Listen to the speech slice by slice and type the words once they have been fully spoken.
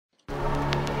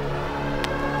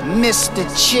Mr.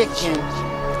 Chicken.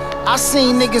 I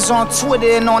seen niggas on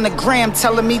Twitter and on the gram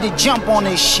telling me to jump on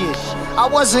this shit. I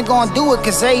wasn't gonna do it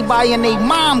cause everybody and they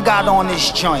mom got on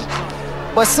this joint.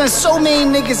 But since so many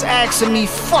niggas asking me,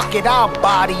 fuck it, I'll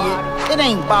body it. It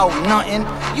ain't about nothing.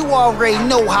 You already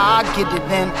know how I get it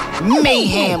then.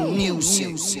 Mayhem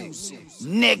music.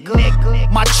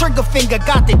 Nigga, my trigger finger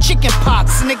got the chicken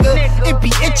pox, nigga. It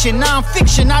be itching,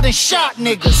 non-fiction, I done shot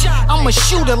niggas. I'm a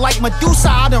shooter like Medusa,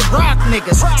 I done rock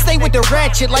niggas. Stay with the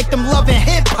ratchet like them loving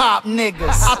hip-hop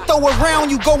niggas. I throw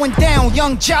around, you going down,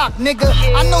 young jock, nigga.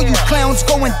 I know you clowns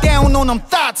going down on them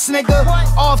thoughts, nigga.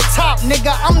 Off top,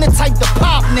 nigga, I'm the type to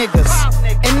pop niggas.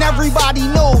 And everybody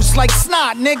knows like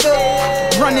snot,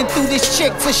 nigga. Running through this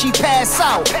chick till she pass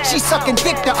out. She sucking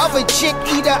dick, the other chick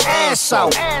eat her ass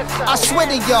out. I swear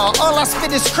to y'all, all I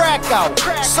spit is crack out.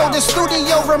 So the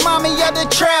studio remind me of the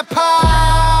trap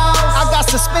house. I got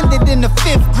suspended in the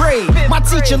 5th grade. My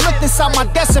teacher looked inside my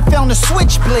desk and found a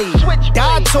switchblade.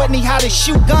 God taught me how to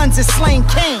shoot guns and sling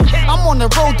cane. I'm on the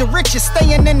road to riches,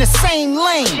 staying in the same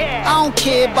lane. I don't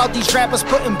care about these rappers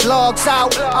putting blogs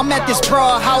out. I'm at this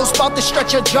broad house, about to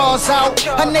stretch her jaws out.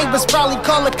 Her neighbors probably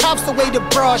call the cops the way the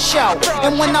broad shout.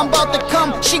 And when I'm about to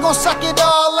come, she gon' suck it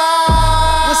all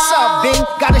out. What's up, Bing?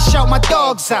 Gotta shout my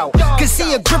dogs out. Cause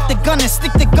he'll grip the gun and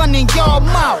stick the gun in y'all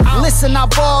mouth. Listen, I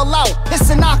ball out,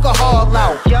 pissing alcohol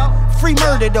out. Free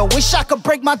murder though, wish I could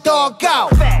break my dog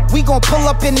out. We gon' pull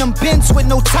up in them bins with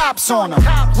no tops on them.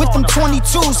 With them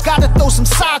 22s, gotta throw some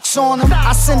socks on them.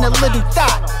 I send a little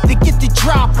thought to get the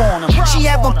drop on them. She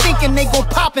have them thinking they gon'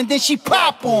 pop and then she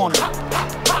pop on them.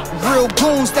 Real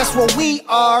goons, that's what we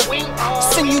are.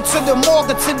 Send you to the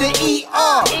morgue or to the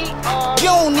ER. You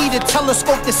don't need a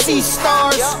telescope to see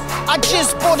stars. I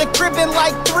just bought a crib in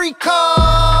like 3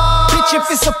 cars. Bitch,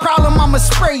 if it's a problem, I'ma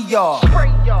spray y'all.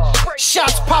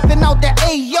 Shots popping out the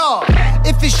AR.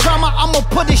 If it's drama, I'ma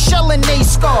put a shell in they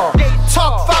skull.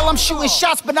 Talk foul, I'm shooting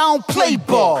shots, but I don't play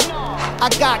ball. I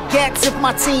got gats if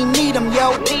my team need them,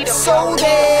 yo. So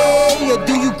they, or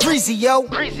do you greasy, yo?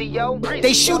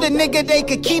 They shoot a nigga, they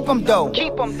could keep them, though.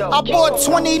 I bought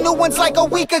 20 new ones like a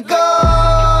week ago.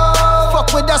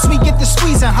 Fuck with us, we get the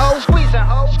squeezing, ho.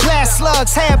 Glass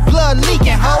slugs have blood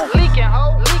leaking, ho.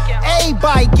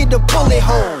 Everybody get a bullet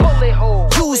hole.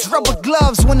 Use rubber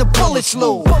gloves when the bullets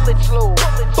load.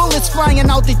 Bullets flying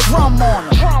out the drum on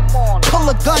them. Pull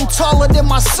a gun taller than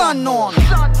my son on them.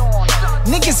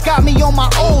 Niggas got me on my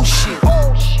old shit.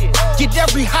 Get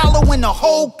every hollow in the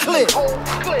whole clip.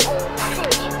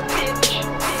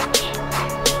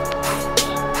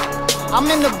 I'm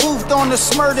in the booth on the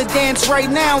smurder dance right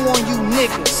now on you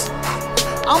niggas.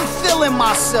 I'm feeling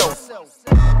myself.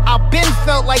 I been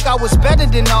felt like I was better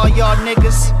than all y'all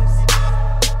niggas.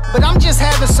 But I'm just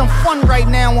having some fun right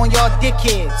now on y'all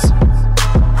dickheads.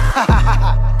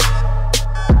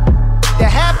 The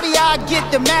happier I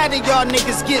get, the madder y'all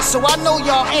niggas get. So I know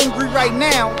y'all angry right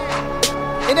now.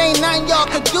 It ain't nothing y'all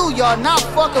could do, y'all not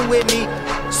fucking with me.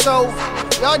 So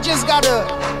y'all just gotta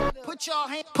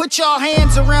put y'all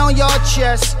hands around y'all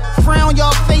chest, frown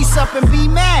y'all face up and be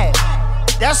mad.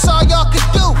 That's all y'all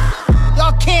could do.